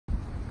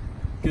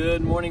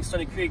Good morning,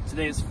 Stony Creek.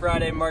 Today is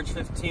Friday, March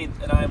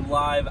 15th, and I am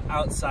live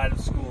outside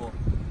of school.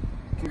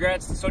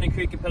 Congrats to Stony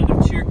Creek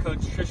competitive cheer coach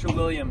Trisha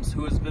Williams,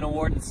 who has been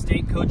awarded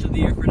State Coach of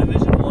the Year for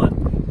Division I.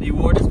 The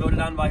award is voted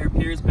on by her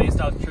peers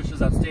based on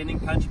Trisha's outstanding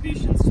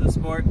contributions to the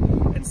sport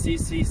and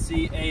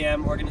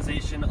CCCAM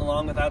organization,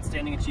 along with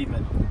outstanding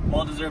achievement.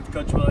 Well deserved,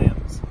 Coach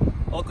Williams.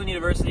 Oakland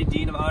University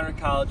Dean of Honor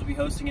College will be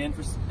hosting an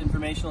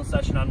informational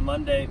session on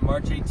Monday,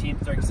 March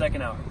 18th during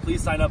second hour.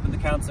 Please sign up at the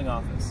counseling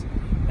office.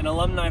 An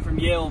alumni from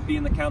Yale will be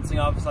in the counseling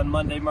office on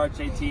Monday, March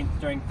 18th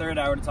during third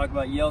hour to talk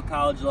about Yale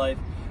college life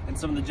and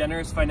some of the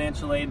generous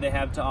financial aid they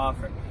have to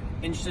offer.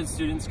 Interested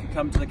students can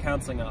come to the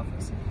counseling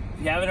office.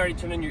 If you haven't already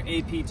turned in your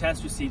AP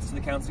test receipts to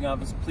the counseling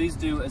office, please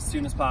do as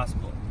soon as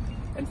possible.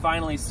 And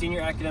finally,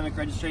 senior academic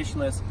registration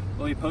list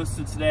will be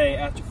posted today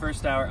after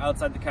first hour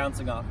outside the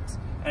counseling office.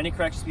 Any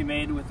corrections be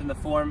made within the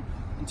form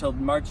until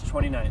March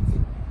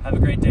 29th. Have a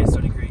great day,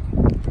 Stony Creek.